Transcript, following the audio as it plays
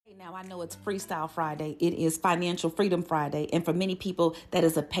Now, I know it's Freestyle Friday. It is Financial Freedom Friday. And for many people, that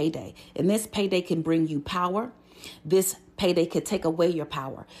is a payday. And this payday can bring you power. This payday could take away your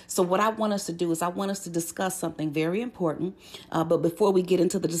power. So what I want us to do is I want us to discuss something very important. But before we get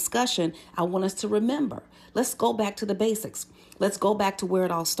into the discussion, I want us to remember, let's go back to the basics. Let's go back to where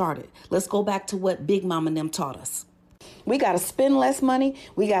it all started. Let's go back to what Big Mama and them taught us. We got to spend less money.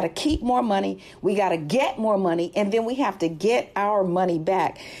 We got to keep more money. We got to get more money. And then we have to get our money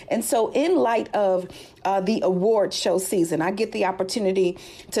back. And so in light of the award show season, I get the opportunity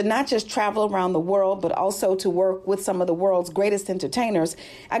to not just travel around the world, but also to work with some of the world's greatest entertainers.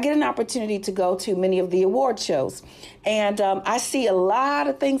 I get an opportunity to go to many of the award shows. And I see a lot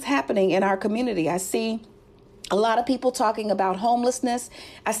of things happening in our community. I see a lot of people talking about homelessness.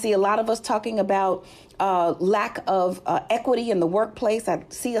 I see a lot of us talking about lack of equity in the workplace. I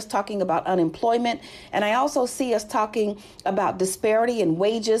see us talking about unemployment. And I also see us talking about disparity in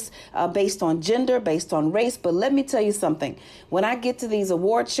wages based on gender, based on race. But let me tell you something. When I get to these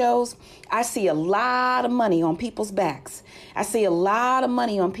award shows, I see a lot of money on people's backs. I see a lot of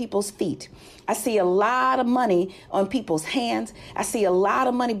money on people's feet. I see a lot of money on people's hands. I see a lot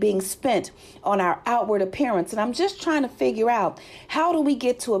of money being spent on our outward appearance. And I'm just trying to figure out, how do we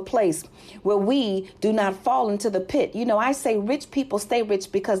get to a place where we do not fall into the pit? You know, I say rich people stay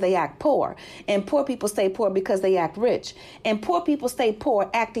rich because they act poor, and poor people stay poor because they act rich, and poor people stay poor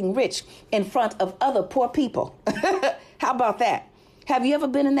acting rich in front of other poor people. How about that? Have you ever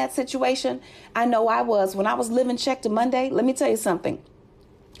been in that situation? I know I was. When I was living check to Monday, let me tell you something.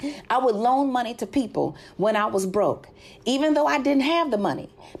 I would loan money to people when I was broke, even though I didn't have the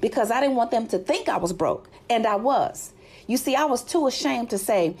money, because I didn't want them to think I was broke. And I was. You see, I was too ashamed to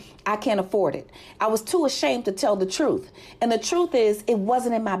say I can't afford it. I was too ashamed to tell the truth. And the truth is, it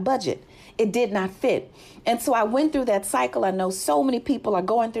wasn't in my budget. It did not fit. And so I went through that cycle. I know so many people are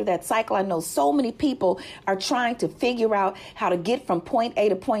going through that cycle. I know so many people are trying to figure out how to get from point A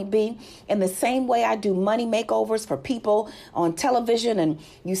to point B. In the same way I do money makeovers for people on television, and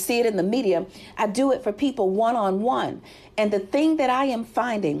you see it in the media, I do it for people one-on-one. And the thing that I am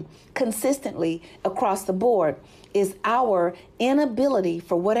finding consistently across the board is our inability,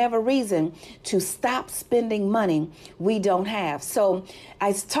 for whatever reason, to stop spending money we don't have. So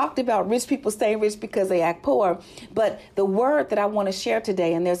I talked about rich people staying rich because they act poor, but the word that I want to share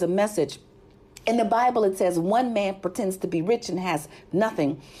today, and there's a message. In the Bible, it says one man pretends to be rich and has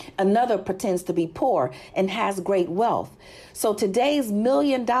nothing. Another pretends to be poor and has great wealth. So today's $1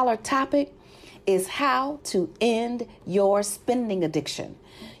 million topic is how to end your spending addiction.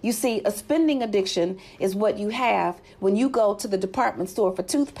 You see, a spending addiction is what you have when you go to the department store for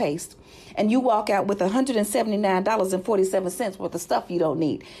toothpaste and you walk out with $179.47 worth of stuff you don't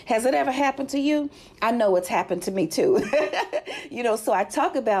need. Has it ever happened to you? I know it's happened to me too. You know, so I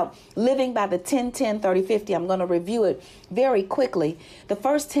talk about living by the 10, 10, 30, 50. I'm going to review it very quickly. The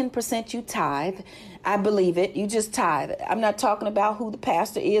first 10% you tithe. I believe it. You just tithe. I'm not talking about who the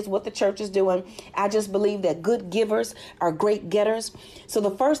pastor is, what the church is doing. I just believe that good givers are great getters. So the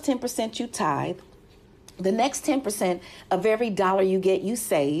first 10% you tithe. The next 10% of every dollar you get, you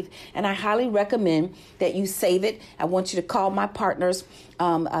save. And I highly recommend that you save it. I want you to call my partners,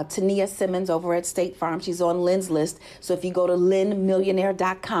 Tania Simmons over at State Farm. She's on Lynn's list. So if you go to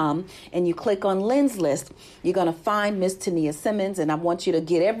lynnmillionaire.com and you click on Lynn's list, you're going to find Miss Tania Simmons. And I want you to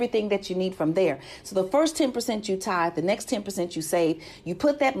get everything that you need from there. So the first 10% you tithe, the next 10% you save, you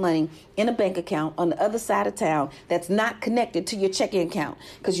put that money in a bank account on the other side of town that's not connected to your checking account,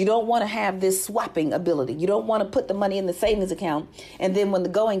 because you don't want to have this swapping ability. You don't want to put the money in the savings account, and then when the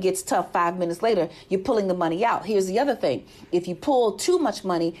going gets tough 5 minutes later, you're pulling the money out. Here's the other thing. If you pull too much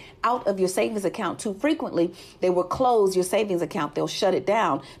money out of your savings account too frequently, they will close your savings account. They'll shut it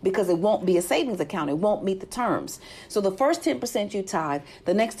down because it won't be a savings account. It won't meet the terms. So the first 10% you tithe,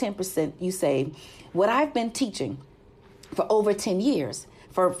 the next 10% you save. What I've been teaching for over 10 years,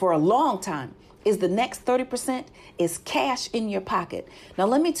 for a long time, is the next 30% is cash in your pocket. Now,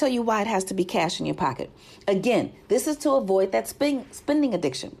 let me tell you why it has to be cash in your pocket. Again, this is to avoid that spending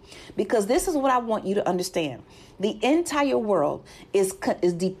addiction, because this is what I want you to understand. The entire world is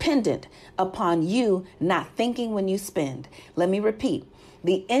dependent upon you not thinking when you spend. Let me repeat.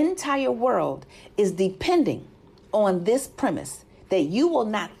 The entire world is depending on this premise that you will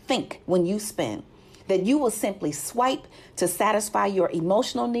not think when you spend. That you will simply swipe to satisfy your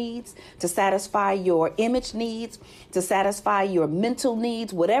emotional needs, to satisfy your image needs, to satisfy your mental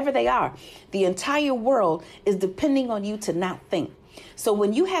needs, whatever they are. The entire world is depending on you to not think. So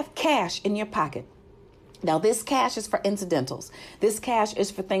when you have cash in your pocket, now this cash is for incidentals. This cash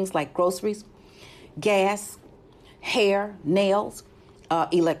is for things like groceries, gas, hair, nails,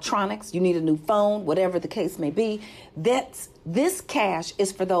 electronics, you need a new phone, whatever the case may be. This cash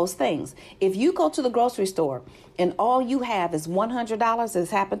is for those things. If you go to the grocery store and all you have is $100, as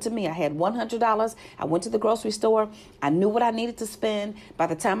happened to me, I had $100. I went to the grocery store. I knew what I needed to spend. By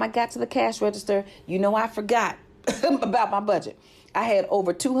the time I got to the cash register, I forgot about my budget. I had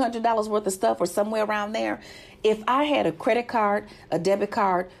over $200 worth of stuff or somewhere around there. If I had a credit card, a debit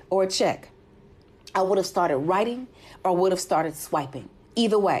card, or a check, I would have started writing or would have started swiping.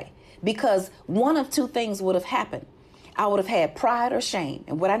 Either way, because one of two things would have happened. I would have had pride or shame.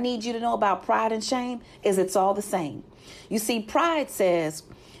 And what I need you to know about pride and shame is it's all the same. You see, pride says,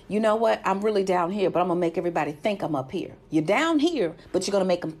 you know what, I'm really down here, but I'm going to make everybody think I'm up here. You're down here, but you're going to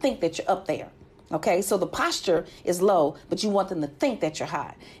make them think that you're up there. Okay, so the posture is low, but you want them to think that you're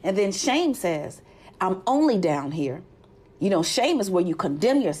high. And then shame says, I'm only down here. Shame is where you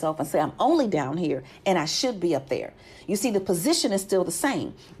condemn yourself and say, I'm only down here and I should be up there. You see, the position is still the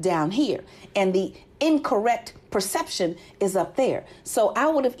same down here. And the incorrect perception is up there. So I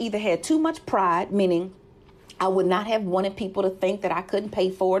would have either had too much pride, meaning I would not have wanted people to think that I couldn't pay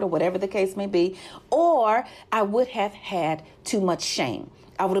for it or whatever the case may be, or I would have had too much shame.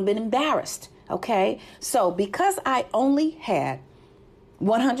 I would have been embarrassed. Okay, so because I only had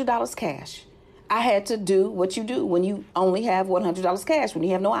 $100 cash, I had to do what you do when you only have $100 cash, when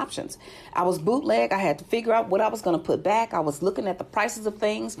you have no options. I was bootleg. I had to figure out what I was going to put back. I was looking at the prices of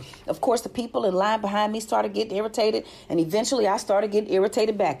things. Of course, the people in line behind me started getting irritated, and eventually I started getting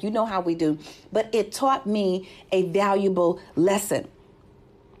irritated back. You know how we do. But it taught me a valuable lesson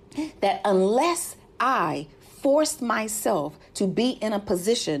that unless I forced myself to be in a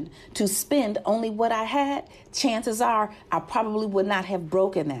position to spend only what I had, chances are I probably would not have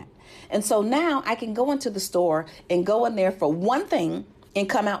broken that. And so now I can go into the store and go in there for one thing and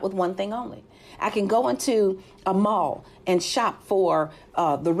come out with one thing only. I can go into a mall and shop for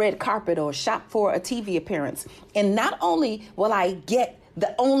the red carpet or shop for a TV appearance. And not only will I get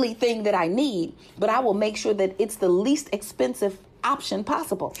the only thing that I need, but I will make sure that it's the least expensive option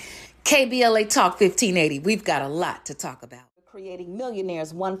possible. KBLA Talk 1580. We've got a lot to talk about. Creating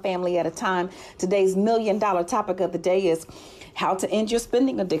millionaires one family at a time. Today's $1 million topic of the day is how to end your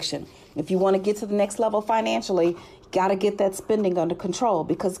spending addiction. If you want to get to the next level financially, got to get that spending under control,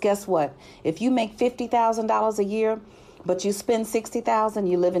 because guess what? If you make $50,000 a year, but you spend $60,000,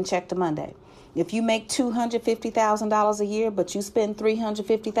 you live in check to Monday. If you make $250,000 a year, but you spend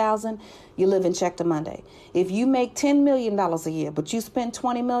 $350,000, you live in check to Monday. If you make $10 million a year, but you spend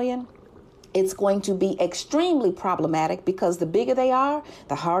 $20 million, it's going to be extremely problematic, because the bigger they are,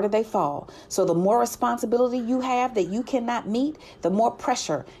 the harder they fall. So the more responsibility you have that you cannot meet, the more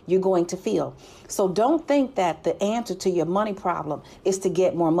pressure you're going to feel. So don't think that the answer to your money problem is to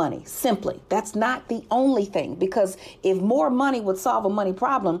get more money. Simply, that's not the only thing, because if more money would solve a money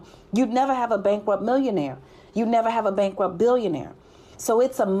problem, you'd never have a bankrupt millionaire. You'd never have a bankrupt billionaire. So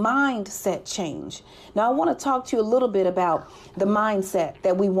it's a mindset change. Now, I want to talk to you a little bit about the mindset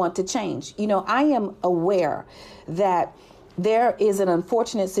that we want to change. I am aware that there is an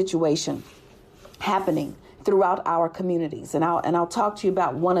unfortunate situation happening throughout our communities. And I'll talk to you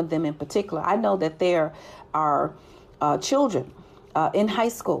about one of them in particular. I know that there are children in high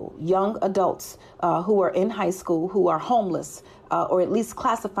school, young adults who are in high school who are homeless, or at least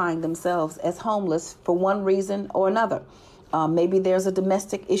classifying themselves as homeless for one reason or another. Maybe there's a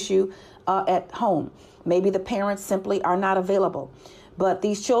domestic issue at home. Maybe the parents simply are not available. But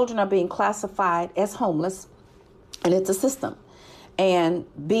these children are being classified as homeless, and it's a system. And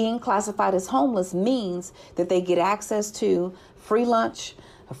being classified as homeless means that they get access to free lunch,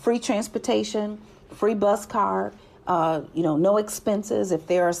 free transportation, free bus card, no expenses. If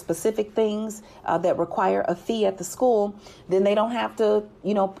there are specific things that require a fee at the school, then they don't have to,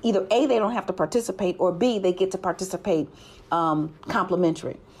 either A, they don't have to participate, or B, they get to participate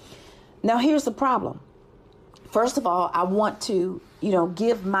complimentary. Now, here's the problem. First of all, I want to,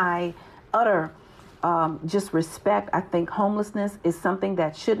 give my utter just respect. I think homelessness is something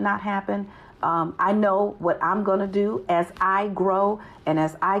that should not happen. I know what I'm going to do as I grow and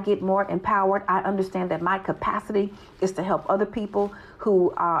as I get more empowered. I understand that my capacity is to help other people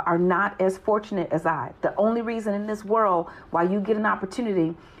who are not as fortunate as I. The only reason in this world why you get an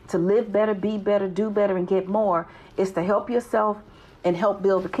opportunity to live better, be better, do better, and get more is to help yourself and help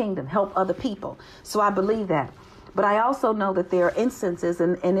build the kingdom, help other people. So I believe that. But I also know that there are instances,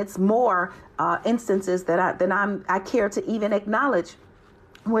 and it's more instances that I care to even acknowledge,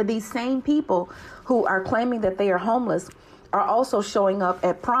 where these same people who are claiming that they are homeless are also showing up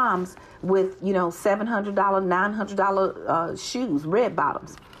at proms with, $700, $900 shoes, red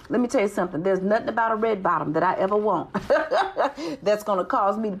bottoms. Let me tell you something. There's nothing about a red bottom that I ever want that's going to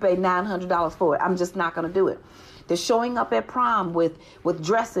cause me to pay $900 for it. I'm just not going to do it. They're showing up at prom with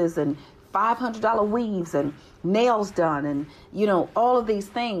dresses and $500 weaves and nails done and, all of these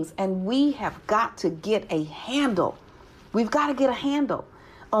things. And we have got to get a handle. We've got to get a handle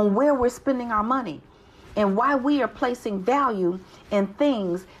on where we're spending our money and why we are placing value in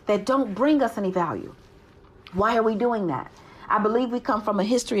things that don't bring us any value. Why are we doing that? I believe we come from a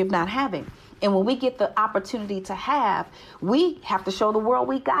history of not having. And when we get the opportunity to have, we have to show the world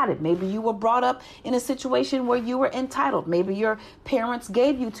we got it. Maybe you were brought up in a situation where you were entitled. Maybe your parents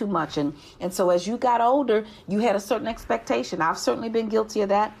gave you too much. And so as you got older, you had a certain expectation. I've certainly been guilty of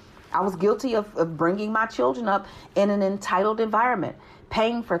that. I was guilty of bringing my children up in an entitled environment,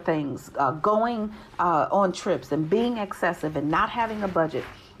 paying for things, going on trips and being excessive and not having a budget.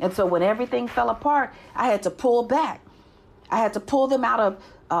 And so when everything fell apart, I had to pull back. I had to pull them out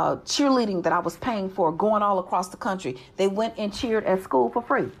of cheerleading that I was paying for, going all across the country. They went and cheered at school for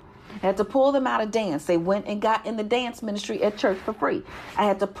free. I had to pull them out of dance. They went and got in the dance ministry at church for free. I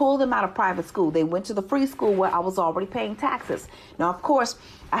had to pull them out of private school. They went to the free school where I was already paying taxes. Now, of course,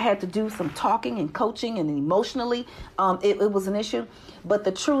 I had to do some talking and coaching, and emotionally, it was an issue. But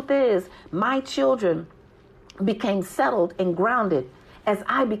the truth is, my children became settled and grounded as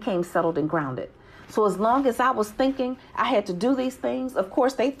I became settled and grounded. So as long as I was thinking I had to do these things, of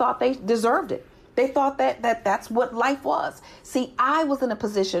course, they thought they deserved it. They thought that that's what life was. See, I was in a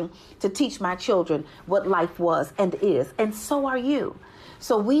position to teach my children what life was and is, and so are you.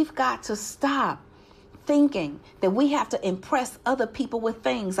 So we've got to stop thinking that we have to impress other people with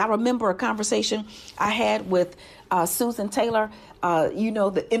things. I remember a conversation I had with Susan Taylor,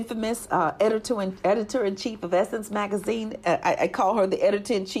 the infamous editor-in-chief of Essence magazine. I call her the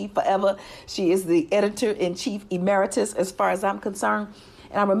editor-in-chief forever. She is the editor-in-chief emeritus as far as I'm concerned.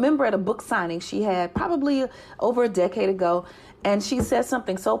 And I remember at a book signing she had probably over a decade ago, and she said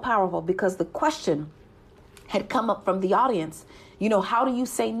something so powerful because the question had come up from the audience. How do you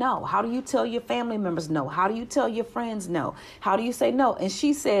say no? How do you tell your family members no? How do you tell your friends no? How do you say no? And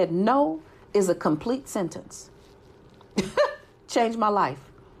she said, no is a complete sentence. Changed my life.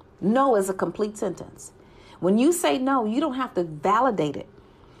 No is a complete sentence. When you say no, you don't have to validate it.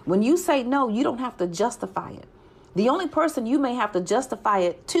 When you say no, you don't have to justify it. The only person you may have to justify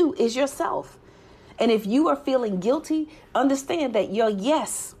it to is yourself. And if you are feeling guilty, understand that your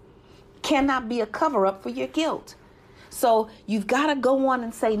yes cannot be a cover-up for your guilt. So you've got to go on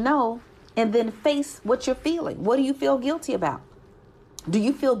and say no and then face what you're feeling. What do you feel guilty about? Do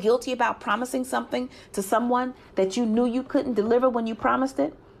you feel guilty about promising something to someone that you knew you couldn't deliver when you promised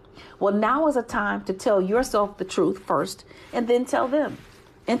it? Well, now is a time to tell yourself the truth first and then tell them.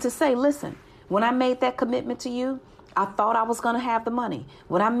 And to say, listen, when I made that commitment to you, I thought I was going to have the money.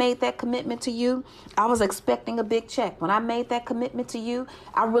 When I made that commitment to you, I was expecting a big check. When I made that commitment to you,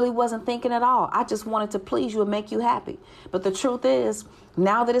 I really wasn't thinking at all. I just wanted to please you and make you happy. But the truth is,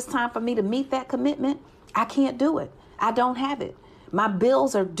 now that it's time for me to meet that commitment, I can't do it. I don't have it. My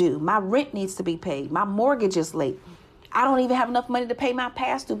bills are due. My rent needs to be paid. My mortgage is late. I don't even have enough money to pay my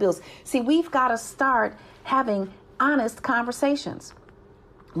past due bills. See, we've got to start having honest conversations.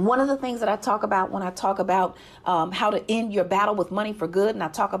 One of the things that I talk about when I talk about how to end your battle with money for good, and I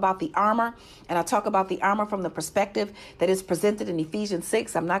talk about the armor, and I talk about the armor from the perspective that is presented in Ephesians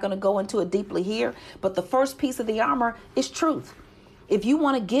 6. I'm not going to go into it deeply here, but the first piece of the armor is truth. If you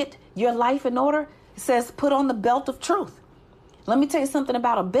want to get your life in order, it says put on the belt of truth. Let me tell you something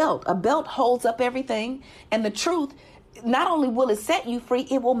about a belt. A belt holds up everything, and the truth, not only will it set you free,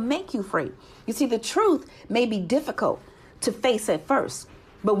 it will make you free. You see, the truth may be difficult to face at first,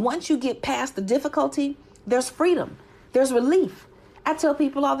 but once you get past the difficulty, there's freedom. There's relief. I tell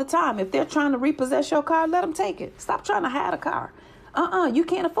people all the time, if they're trying to repossess your car, let them take it. Stop trying to hide a car. You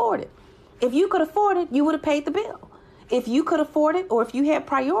can't afford it. If you could afford it, you would have paid the bill. If you could afford it, or if you had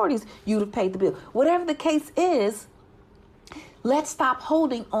priorities, you would have paid the bill. Whatever the case is, let's stop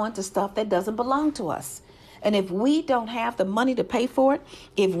holding on to stuff that doesn't belong to us. And if we don't have the money to pay for it,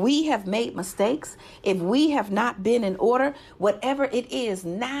 if we have made mistakes, if we have not been in order, whatever it is,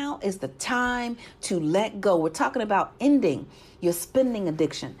 now is the time to let go. We're talking about ending your spending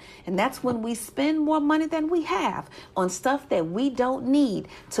addiction. And that's when we spend more money than we have on stuff that we don't need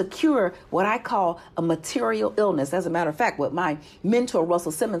to cure what I call a material illness. As a matter of fact, what my mentor,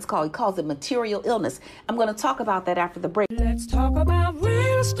 Russell Simmons, calls it material illness. I'm going to talk about that after the break. Let's talk about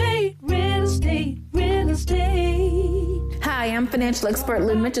real estate, real estate, real estate. Hi, Hi, I'm financial expert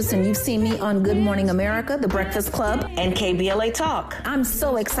Lynn Richardson. You've seen me on Good Morning America, The Breakfast Club, and KBLA Talk. I'm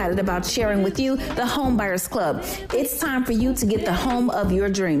so excited about sharing with you the Home Buyers Club. It's time for you to get the home of your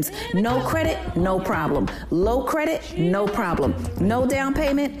dreams. No credit, no problem. Low credit, no problem. No down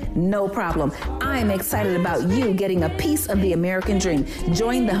payment, no problem. I'm excited about you getting a piece of the American dream.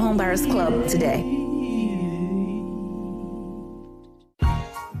 Join the Home Buyers Club today.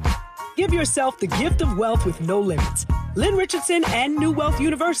 Give yourself the gift of wealth with no limits. Lynn Richardson and New Wealth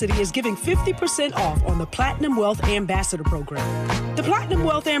University is giving 50% off on the Platinum Wealth Ambassador Program. The Platinum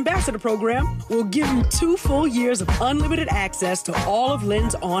Wealth Ambassador Program will give you 2 full years of unlimited access to all of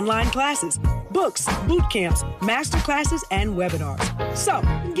Lynn's online classes, books, boot camps, master classes, and webinars. So,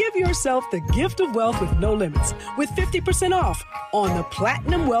 give yourself the gift of wealth with no limits with 50% off on the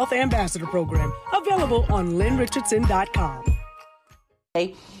Platinum Wealth Ambassador Program, available on lynnrichardson.com.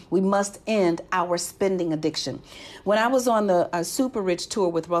 We must end our spending addiction. When I was on the Super Rich tour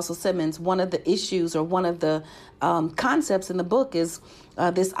with Russell Simmons, one of the issues or one of the concepts in the book is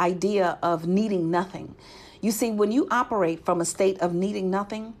this idea of needing nothing. You see, when you operate from a state of needing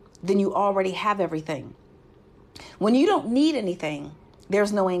nothing, then you already have everything. When you don't need anything,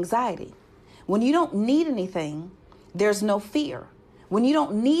 there's no anxiety. When you don't need anything, there's no fear. When you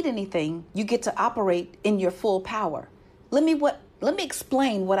don't need anything, you get to operate in your full power. Let me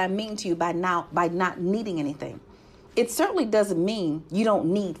explain what I mean to you by not needing anything. It certainly doesn't mean you don't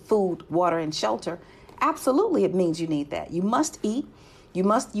need food, water, and shelter. Absolutely, it means you need that. You must eat. You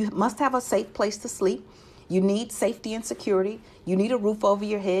must have a safe place to sleep. You need safety and security. You need a roof over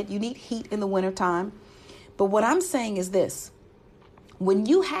your head. You need heat in the wintertime. But what I'm saying is this. When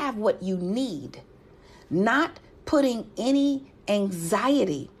you have what you need, not putting any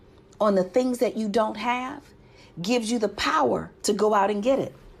anxiety on the things that you don't have, gives you the power to go out and get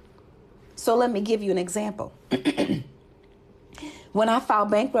it. So let me give you an example. When I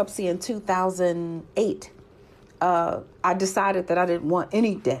filed bankruptcy in 2008, I decided that I didn't want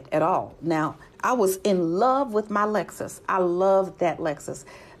any debt at all. Now, I was in love with my Lexus. I love that Lexus.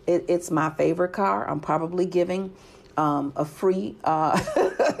 It's my favorite car. I'm probably giving a free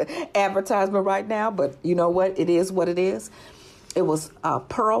advertisement right now, but you know what? It is what it is. It was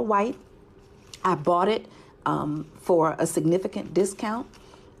pearl white. I bought it for a significant discount.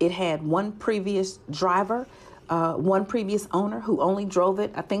 It had one previous driver, one previous owner who only drove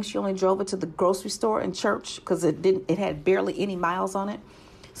it. I think she only drove it to the grocery store and church because it had barely any miles on it.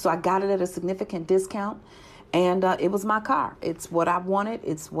 So I got it at a significant discount, and it was my car. It's what I wanted.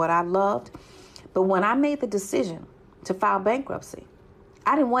 It's what I loved. But when I made the decision to file bankruptcy,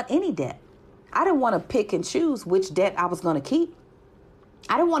 I didn't want any debt. I didn't want to pick and choose which debt I was going to keep.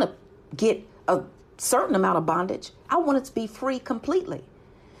 I didn't want to get a certain amount of bondage. I wanted to be free completely.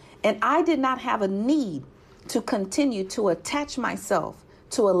 And I did not have a need to continue to attach myself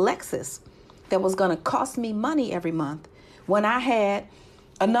to a Lexus that was going to cost me money every month when I had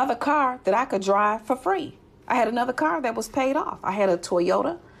another car that I could drive for free. I had another car that was paid off. I had a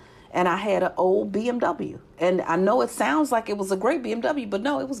Toyota and I had an old BMW. And I know it sounds like it was a great BMW, but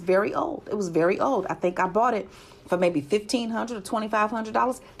no, it was very old. It was very old. I think I bought it for maybe $1,500 or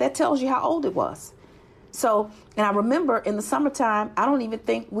 $2,500. That tells you how old it was. So, and I remember in the summertime, I don't even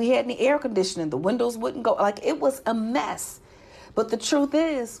think we had any air conditioning. The windows wouldn't go. Like, it was a mess. But the truth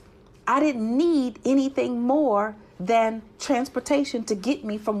is, I didn't need anything more than transportation to get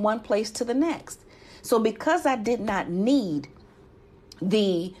me from one place to the next. So because I did not need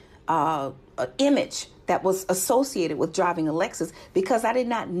the image that was associated with driving a Lexus, because I did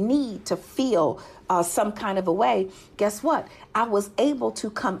not need to feel some kind of a way, guess what? I was able to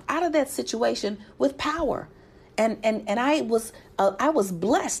come out of that situation with power. And I was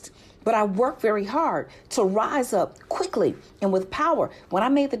blessed, but I worked very hard to rise up quickly and with power. When I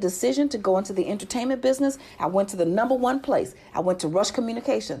made the decision to go into the entertainment business, I went to the number one place. I went to Rush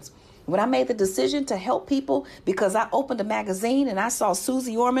Communications. When I made the decision to help people, because I opened a magazine and I saw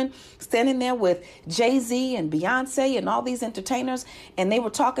Susie Orman standing there with Jay-Z and Beyonce and all these entertainers, and they were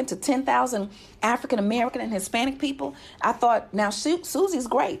talking to 10,000 African American and Hispanic people, I thought, now Susie's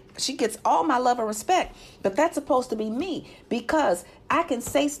great. She gets all my love and respect, but that's supposed to be me, because I can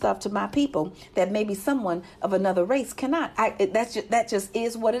say stuff to my people that maybe someone of another race cannot. That just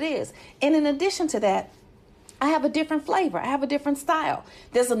is what it is. And in addition to that, I have a different flavor. I have a different style.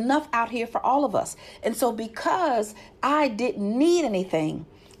 There's enough out here for all of us. And so because I didn't need anything,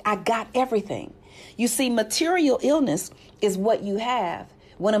 I got everything. You see, material illness is what you have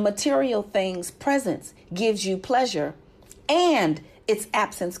when a material thing's presence gives you pleasure and its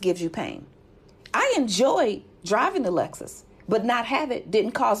absence gives you pain. I enjoyed driving the Lexus, but not have it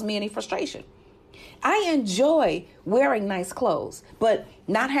didn't cause me any frustration. I enjoy wearing nice clothes, but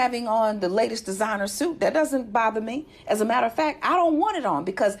not having on the latest designer suit, that doesn't bother me. As a matter of fact, I don't want it on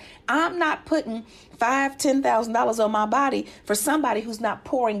because I'm not putting $5,000-$10,000 on my body for somebody who's not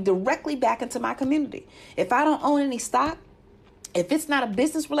pouring directly back into my community. If I don't own any stock, if it's not a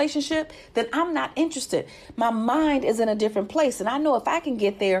business relationship, then I'm not interested. My mind is in a different place. And I know if I can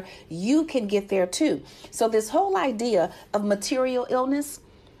get there, you can get there too. So this whole idea of material illness,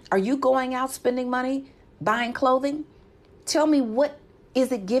 are you going out spending money, buying clothing? Tell me, what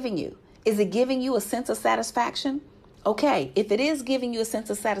is it giving you? Is it giving you a sense of satisfaction? Okay, if it is giving you a sense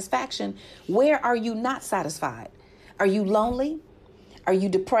of satisfaction, where are you not satisfied? Are you lonely? Are you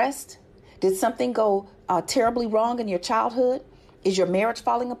depressed? Did something go terribly wrong in your childhood? Is your marriage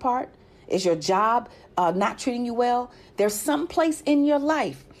falling apart? Is your job not treating you well? There's some place in your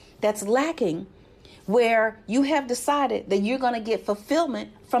life that's lacking where you have decided that you're going to get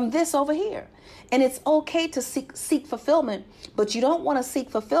fulfillment from this over here. And it's okay to seek fulfillment, but you don't want to seek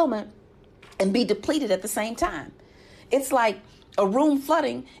fulfillment and be depleted at the same time. It's like a room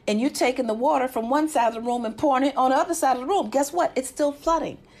flooding and you're taking the water from one side of the room and pouring it on the other side of the room. Guess what? It's still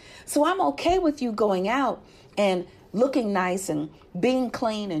flooding. So I'm okay with you going out and looking nice and being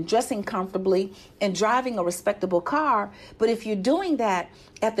clean and dressing comfortably and driving a respectable car. But if you're doing that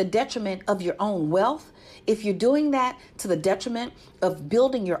at the detriment of your own wealth, if you're doing that to the detriment of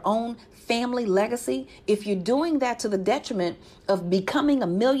building your own family legacy, if you're doing that to the detriment of becoming a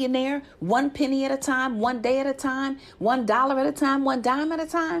millionaire, one penny at a time, one day at a time, $1 at a time, one dime at a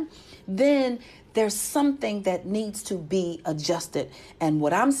time, then there's something that needs to be adjusted. And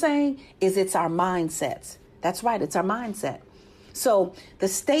what I'm saying is it's our mindsets. That's right. It's our mindset. So the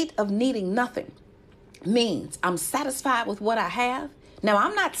state of needing nothing means I'm satisfied with what I have. Now,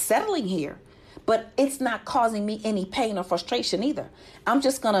 I'm not settling here, but it's not causing me any pain or frustration either. I'm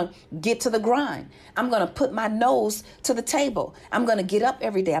just going to get to the grind. I'm going to put my nose to the table. I'm going to get up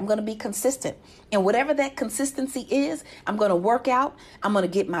every day. I'm going to be consistent. And whatever that consistency is, I'm going to work out. I'm going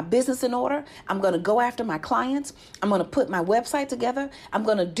to get my business in order. I'm going to go after my clients. I'm going to put my website together. I'm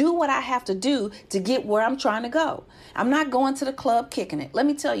going to do what I have to do to get where I'm trying to go. I'm not going to the club kicking it. Let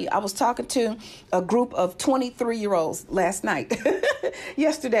me tell you, I was talking to a group of 23-year-olds last night,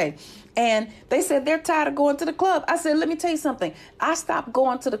 yesterday. And they said they're tired of going to the club. I said, let me tell you something. I stopped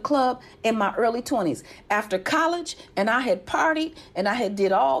going to the club in my early 20s after college, and I had partied and I had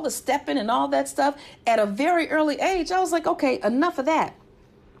did all the stepping and all that stuff at a very early age. I was like, okay, enough of that.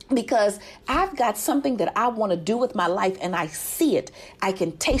 Because I've got something that I want to do with my life, and I see it. I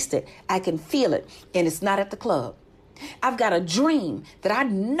can taste it. I can feel it. And it's not at the club. I've got a dream that I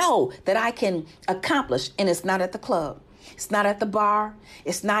know that I can accomplish, and it's not at the club. It's not at the bar.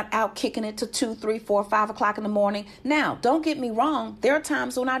 It's not out kicking it to 2, 3, 4, 5 o'clock in the morning. Now, don't get me wrong. There are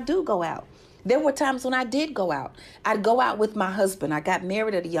times when I do go out. There were times when I did go out. I'd go out with my husband. I got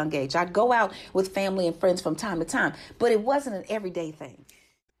married at a young age. I'd go out with family and friends from time to time, but it wasn't an everyday thing.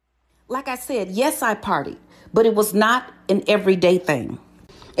 Like I said, yes, I partied, but it was not an everyday thing.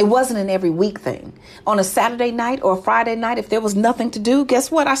 It wasn't an every week thing. On a Saturday night or a Friday night, if there was nothing to do,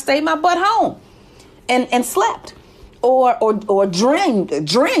 guess what? I stayed my butt home and slept. Or dreamed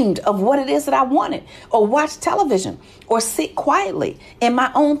of what it is that I wanted, or watch television, or sit quietly in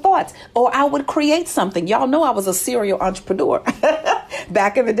my own thoughts, or I would create something. Y'all know I was a serial entrepreneur.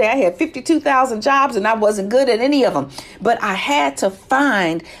 Back in the day, I had 52,000 jobs and I wasn't good at any of them, but I had to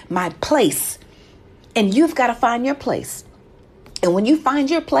find my place, and you've got to find your place. And when you find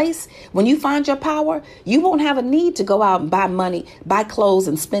your place, when you find your power, you won't have a need to go out and buy money, buy clothes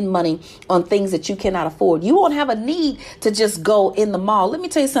and spend money on things that you cannot afford. You won't have a need to just go in the mall. Let me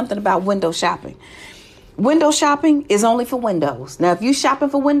tell you something about window shopping. Window shopping is only for windows. Now, if you're shopping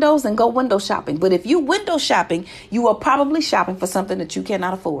for windows, then go window shopping. But if you window shopping, you are probably shopping for something that you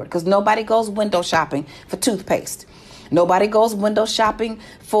cannot afford, because nobody goes window shopping for toothpaste. Nobody goes window shopping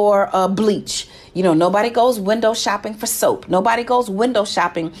for bleach. Nobody goes window shopping for soap. Nobody goes window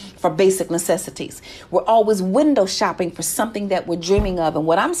shopping for basic necessities. We're always window shopping for something that we're dreaming of. And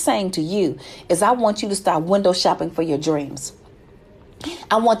what I'm saying to you is I want you to start window shopping for your dreams.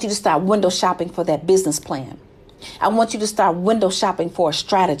 I want you to start window shopping for that business plan. I want you to start window shopping for a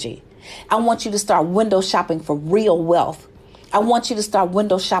strategy. I want you to start window shopping for real wealth. I want you to start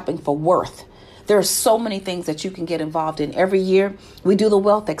window shopping for worth. There are so many things that you can get involved in. Every year, we do the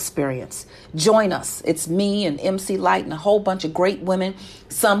wealth experience. Join us. It's me and MC Light and a whole bunch of great women,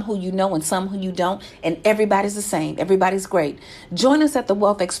 some who you know and some who you don't. And everybody's the same. Everybody's great. Join us at the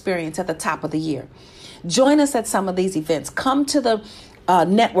wealth experience at the top of the year. Join us at some of these events. Come to the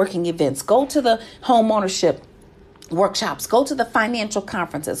networking events. Go to the home ownership workshops, go to the financial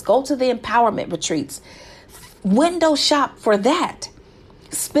conferences, go to the empowerment retreats, window shop for that.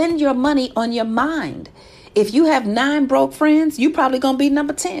 Spend your money on your mind. If you have 9 broke friends, you probably going to be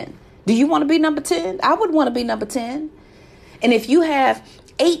number 10. Do you want to be number 10? I would want to be number 10. And if you have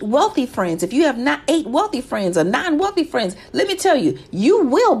 8 wealthy friends, if you have not 8 wealthy friends or 9 wealthy friends, let me tell you, you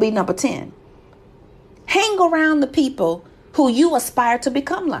will be number 10. Hang around the people who you aspire to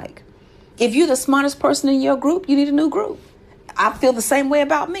become like. If you're the smartest person in your group, you need a new group. I feel the same way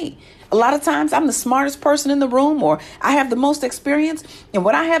about me. A lot of times I'm the smartest person in the room, or I have the most experience. And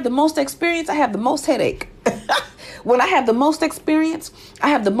when I have the most experience, I have the most headache. When I have the most experience, I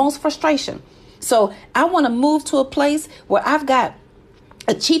have the most frustration. So I want to move to a place where I've got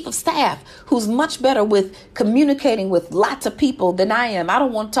a chief of staff who's much better with communicating with lots of people than I am. I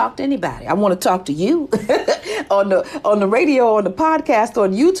don't want to talk to anybody. I want to talk to you on the radio, on the podcast,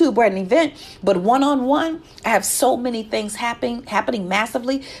 on YouTube, or at an event. But one-on-one, I have so many things happening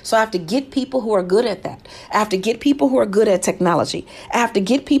massively. So I have to get people who are good at that. I have to get people who are good at technology. I have to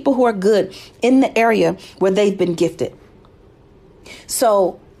get people who are good in the area where they've been gifted.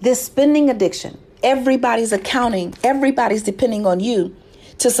 So this spending addiction, everybody's depending on you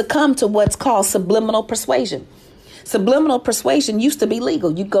to succumb to what's called subliminal persuasion. Subliminal persuasion used to be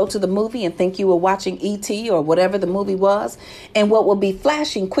legal. You'd go to the movie and think you were watching E.T. or whatever the movie was, and what will be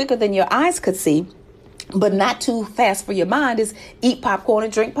flashing quicker than your eyes could see, but not too fast for your mind, is eat popcorn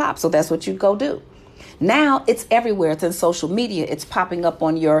and drink pop. So that's what you'd go do. Now it's everywhere. It's in social media. It's popping up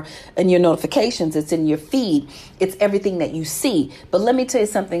on your notifications. It's in your feed. It's everything that you see. But let me tell you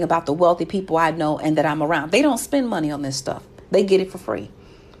something about the wealthy people I know and that I'm around. They don't spend money on this stuff. They get it for free.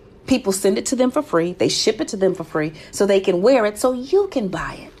 People send it to them for free. They ship it to them for free so they can wear it so you can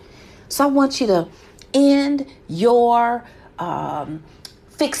buy it. So I want you to end your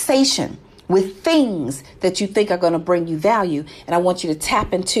fixation with things that you think are going to bring you value. And I want you to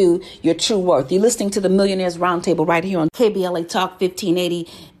tap into your true worth. You're listening to the Millionaires Roundtable right here on KBLA Talk 1580.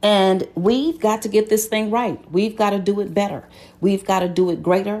 And we've got to get this thing right. We've got to do it better. We've got to do it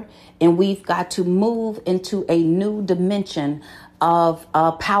greater. And we've got to move into a new dimension of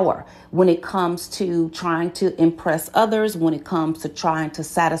power when it comes to trying to impress others, when it comes to trying to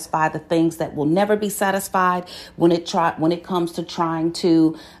satisfy the things that will never be satisfied, when it comes to trying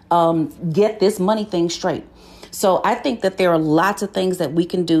to get this money thing straight. So I think that there are lots of things that we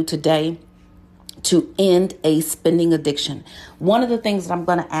can do today to end a spending addiction. One of the things that I'm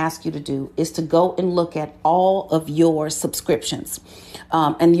going to ask you to do is to go and look at all of your subscriptions.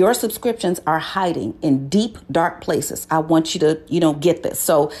 And your subscriptions are hiding in deep, dark places. I want you to, get this.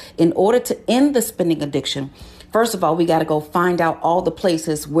 So in order to end the spending addiction, first of all, we got to go find out all the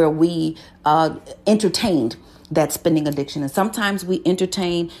places where we entertained that spending addiction. And sometimes we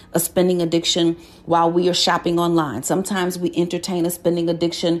entertain a spending addiction while we are shopping online. Sometimes we entertain a spending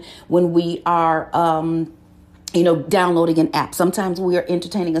addiction when we are, downloading an app. Sometimes we are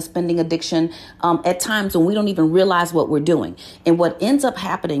entertaining a spending addiction at times when we don't even realize what we're doing. And what ends up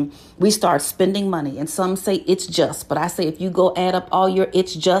happening, we start spending money. And some say it's just, but I say if you go add up all your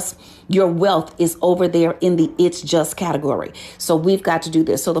it's just, your wealth is over there in the it's just category. So we've got to do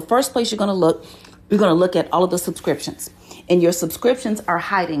this. So the first place you're going to look at all of the subscriptions, and your subscriptions are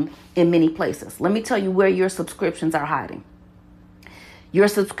hiding in many places. Let me tell you where your subscriptions are hiding. Your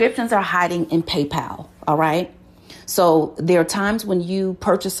subscriptions are hiding in PayPal. All right. So there are times when you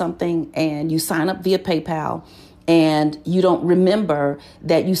purchase something and you sign up via PayPal and you don't remember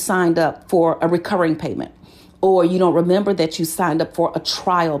that you signed up for a recurring payment, or you don't remember that you signed up for a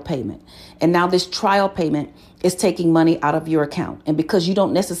trial payment. And now this trial payment is taking money out of your account. And because you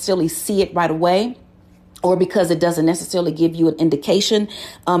don't necessarily see it right away, or because it doesn't necessarily give you an indication,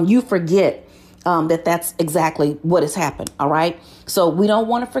 you forget that that's exactly what has happened. All right. So we don't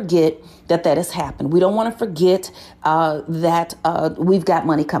want to forget that has happened. We don't want to forget that we've got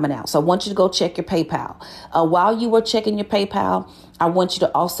money coming out. So I want you to go check your PayPal. While you were checking your PayPal, I want you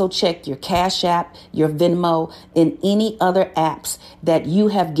to also check your Cash App, your Venmo, and any other apps that you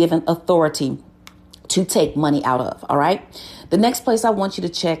have given authority to take money out of. All right. The next place I want you to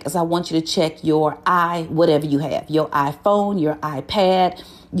check is your whatever you have, your iPhone, your iPad,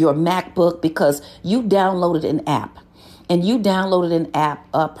 your MacBook, because you downloaded an app. And you downloaded an app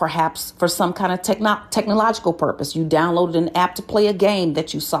perhaps for some kind of technological purpose. You downloaded an app to play a game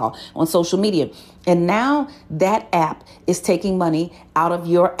that you saw on social media. And now that app is taking money out of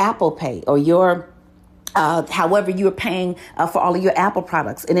your Apple Pay or your however you're paying for all of your Apple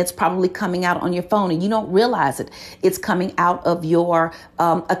products, and it's probably coming out on your phone and you don't realize it. It's coming out of your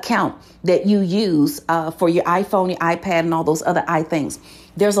account that you use for your iPhone, your iPad, and all those other things.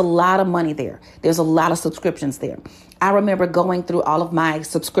 There's a lot of money there. There's a lot of subscriptions there. I remember going through all of my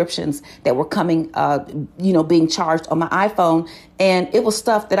subscriptions that were coming, being charged on my iPhone, and it was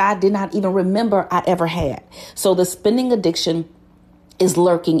stuff that I did not even remember I ever had. So the spending addiction is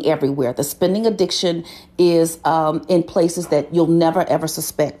lurking everywhere. The spending addiction is in places that you'll never, ever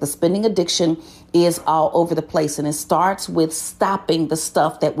suspect. The spending addiction is all over the place, and it starts with stopping the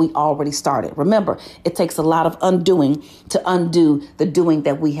stuff that we already started. Remember, it takes a lot of undoing to undo the doing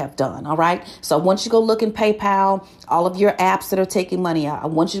that we have done. All right. So I want you to go look in PayPal, all of your apps that are taking money out. I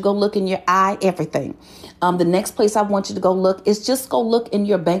want you to go look in your everything. The next place I want you to go look is just go look in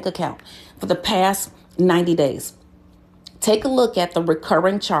your bank account for the past 90 days. Take a look at the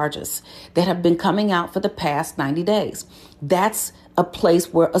recurring charges that have been coming out for the past 90 days. That's a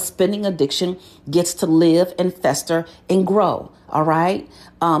place where a spending addiction gets to live and fester and grow. All right.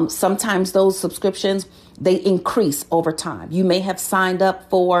 Sometimes those subscriptions, they increase over time. You may have signed up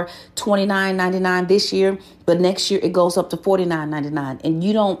for $29.99 this year, but next year it goes up to $49.99, and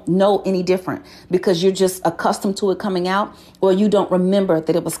you don't know any different because you're just accustomed to it coming out, or you don't remember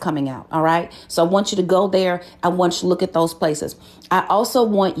that it was coming out. All right. So I want you to go there. I want you to look at those places. I also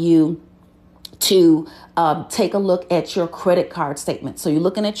want you to take a look at your credit card statement. So you're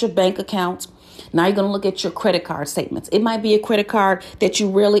looking at your bank accounts. Now you're going to look at your credit card statements. It might be a credit card that you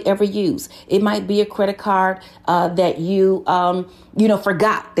rarely ever use. It might be a credit card that you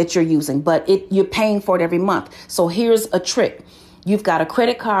forgot that you're using, but you're paying for it every month. So here's a trick. You've got a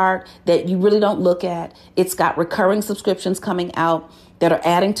credit card that you really don't look at. It's got recurring subscriptions coming out that are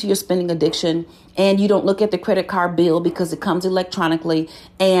adding to your spending addiction, and you don't look at the credit card bill because it comes electronically,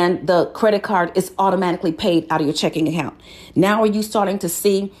 and the credit card is automatically paid out of your checking account. Now are you starting to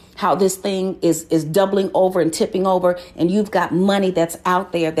see how this thing is doubling over and tipping over, and you've got money that's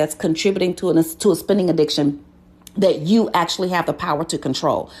out there that's contributing to a spending addiction that you actually have the power to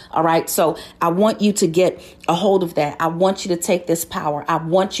control. All right. So I want you to get a hold of that. I want you to take this power. I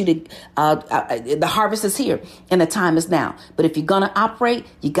want you to, the harvest is here and the time is now. But if you're going to operate,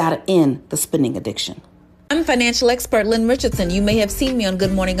 you got to end the spending addiction. I'm financial expert Lynn Richardson. You may have seen me on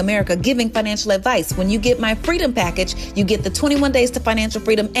Good Morning America giving financial advice. When you get my freedom package, you get the 21 days to financial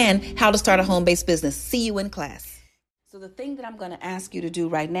freedom and how to start a home-based business. See you in class. So the thing that I'm going to ask you to do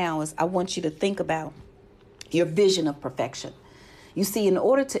right now is I want you to think about your vision of perfection. You see, in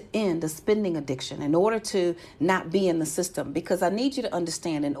order to end the spending addiction, in order to not be in the system, because I need you to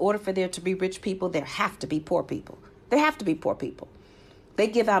understand, in order for there to be rich people, there have to be poor people. There have to be poor people. They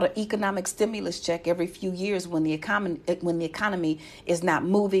give out an economic stimulus check every few years when the economy is not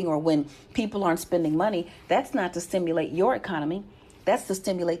moving or when people aren't spending money. That's not to stimulate your economy. That's to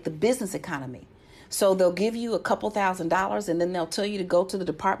stimulate the business economy. So they'll give you a couple $1,000s, and then they'll tell you to go to the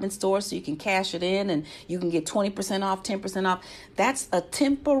department store so you can cash it in and you can get 20% off, 10% off. That's a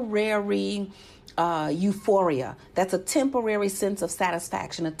temporary euphoria. That's a temporary sense of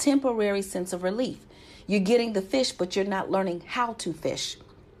satisfaction, a temporary sense of relief. You're getting the fish, but you're not learning how to fish.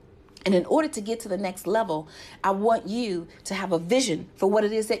 And in order to get to the next level, I want you to have a vision for what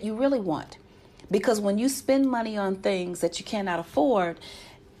it is that you really want. Because when you spend money on things that you cannot afford,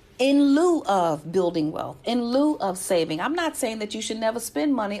 in lieu of building wealth, in lieu of saving, I'm not saying that you should never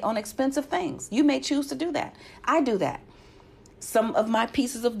spend money on expensive things. You may choose to do that. I do that. Some of my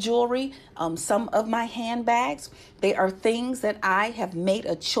pieces of jewelry, some of my handbags, they are things that I have made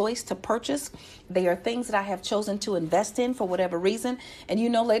a choice to purchase. They are things that I have chosen to invest in for whatever reason. And you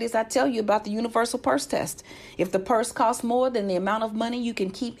know, ladies, I tell you about the universal purse test. If the purse costs more than the amount of money you can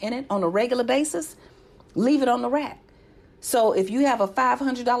keep in it on a regular basis, leave it on the rack. So if you have a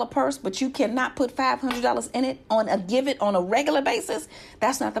 $500 purse, but you cannot put $500 in it on a regular basis,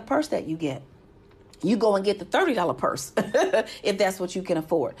 that's not the purse that you get. You go and get the $30 purse if that's what you can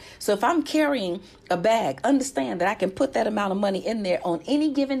afford. So if I'm carrying a bag, understand that I can put that amount of money in there on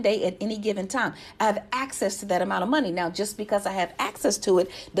any given day at any given time. I have access to that amount of money. Now, just because I have access to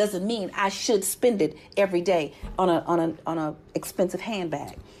it doesn't mean I should spend it every day on a expensive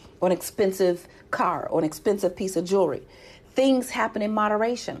handbag, or an expensive car, or an expensive piece of jewelry. Things happen in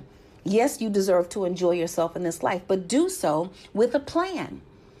moderation. Yes, you deserve to enjoy yourself in this life, but do so with a plan.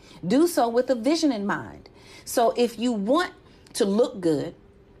 Do so with a vision in mind. So if you want to look good,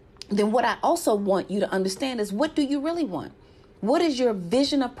 then what I also want you to understand is, what do you really want? What is your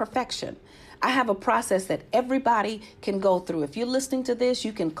vision of perfection? I have a process that everybody can go through. If you're listening to this,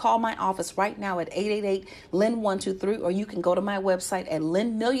 you can call my office right now at 888-LYNN-123, or you can go to my website at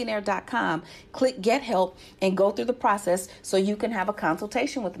lynnmillionaire.com, click Get Help, and go through the process so you can have a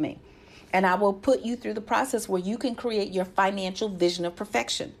consultation with me. And I will put you through the process where you can create your financial vision of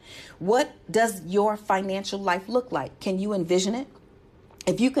perfection. What does your financial life look like? Can you envision it?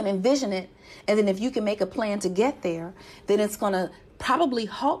 If you can envision it, and then if you can make a plan to get there, then it's going to probably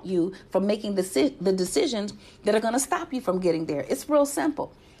halt you from making the decisions that are going to stop you from getting there. It's real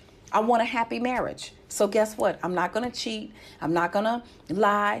simple. I want a happy marriage. So guess what? I'm not going to cheat. I'm not going to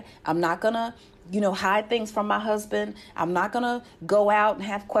lie. I'm not going to hide things from my husband. I'm not going to go out and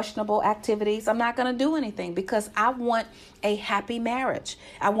have questionable activities. I'm not going to do anything because I want a happy marriage.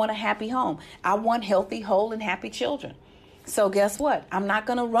 I want a happy home. I want healthy, whole, and happy children. So guess what? I'm not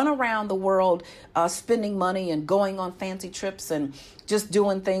going to run around the world spending money and going on fancy trips and just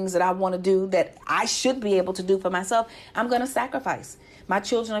doing things that I want to do that I should be able to do for myself. I'm going to sacrifice. My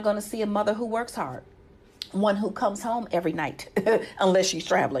children are going to see a mother who works hard, one who comes home every night, unless she's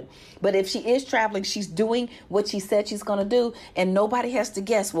traveling. But if she is traveling, she's doing what she said she's going to do, and nobody has to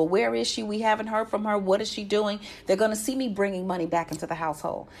guess, well, where is she? We haven't heard from her. What is she doing? They're going to see me bringing money back into the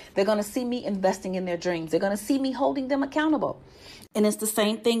household. They're going to see me investing in their dreams. They're going to see me holding them accountable. And it's the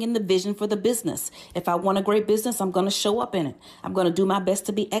same thing in the vision for the business. If I want a great business, I'm going to show up in it. I'm going to do my best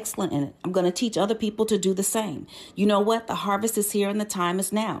to be excellent in it. I'm going to teach other people to do the same. You know what? The harvest is here and the time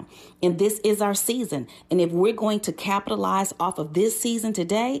is now. And this is our season. And if we're going to capitalize off of this season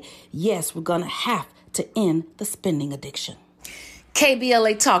today, yes, we're going to have to end the spending addiction.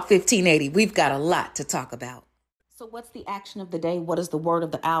 KBLA Talk 1580. We've got a lot to talk about. So what's the action of the day? What is the word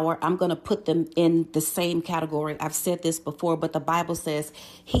of the hour? I'm going to put them in the same category. I've said this before, but the Bible says,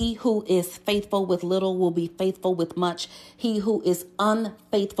 he who is faithful with little will be faithful with much. He who is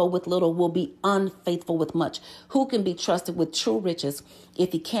unfaithful with little will be unfaithful with much. Who can be trusted with true riches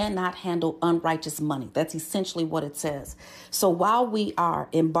if he cannot handle unrighteous money? That's essentially what it says. So while we are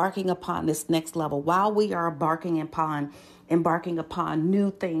embarking upon this next level, while we are embarking upon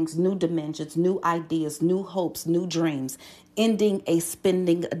new things, new dimensions, new ideas, new hopes, new dreams, ending a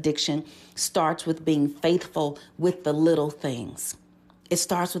spending addiction starts with being faithful with the little things. It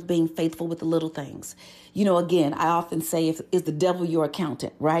starts with being faithful with the little things. Again, I often say, is the devil your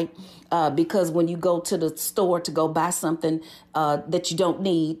accountant, right? Because when you go to the store to go buy something that you don't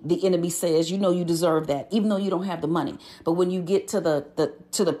need, the enemy says, you deserve that, even though you don't have the money. But when you get to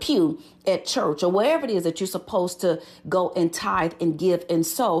the pew at church or wherever it is that you're supposed to go and tithe and give and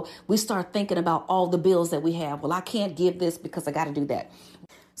sow, we start thinking about all the bills that we have. Well, I can't give this because I got to do that.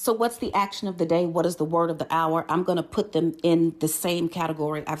 So what's the action of the day? What is the word of the hour? I'm going to put them in the same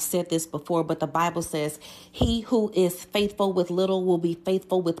category. I've said this before, but the Bible says, he who is faithful with little will be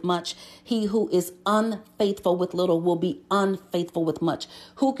faithful with much. He who is unfaithful with little will be unfaithful with much.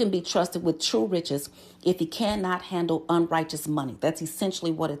 Who can be trusted with true riches if he cannot handle unrighteous money? That's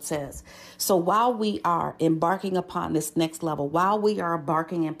essentially what it says. So while we are embarking upon this next level, while we are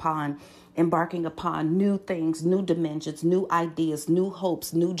embarking upon new things, new dimensions, new ideas, new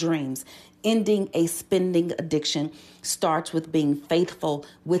hopes, new dreams, ending a spending addiction starts with being faithful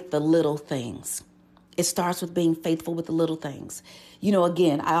with the little things. It starts with being faithful with the little things.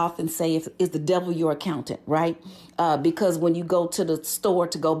 Again, I often say, is the devil your accountant, right? Because when you go to the store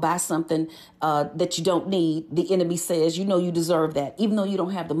to go buy something that you don't need, the enemy says, you deserve that, even though you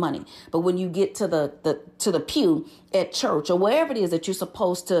don't have the money. But when you get to the pew at church or wherever it is that you're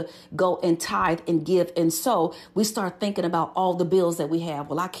supposed to go and tithe and give and sow, we start thinking about all the bills that we have.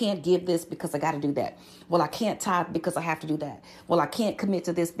 Well, I can't give this because I got to do that. Well, I can't tithe because I have to do that. Well, I can't commit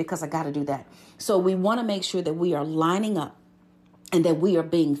to this because I got to do that. So we want to make sure that we are lining up and that we are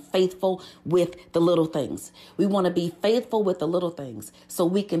being faithful with the little things. We want to be faithful with the little things so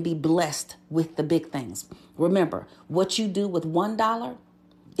we can be blessed with the big things. Remember, what you do with $1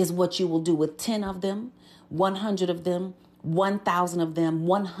 is what you will do with 10 of them, 100 of them, 1,000 of them,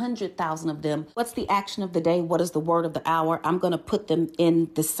 100,000 of them. What's the action of the day? What is the word of the hour? I'm going to put them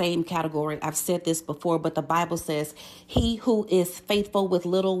in the same category. I've said this before, but the Bible says, he who is faithful with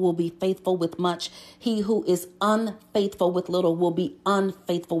little will be faithful with much. He who is unfaithful with little will be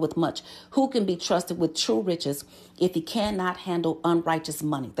unfaithful with much. Who can be trusted with true riches if he cannot handle unrighteous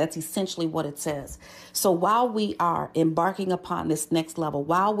money? That's essentially what it says. So while we are embarking upon this next level,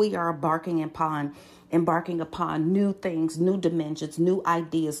 while we are embarking upon new things, new dimensions, new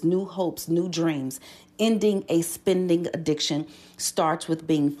ideas, new hopes, new dreams, ending a spending addiction starts with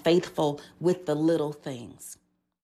being faithful with the little things.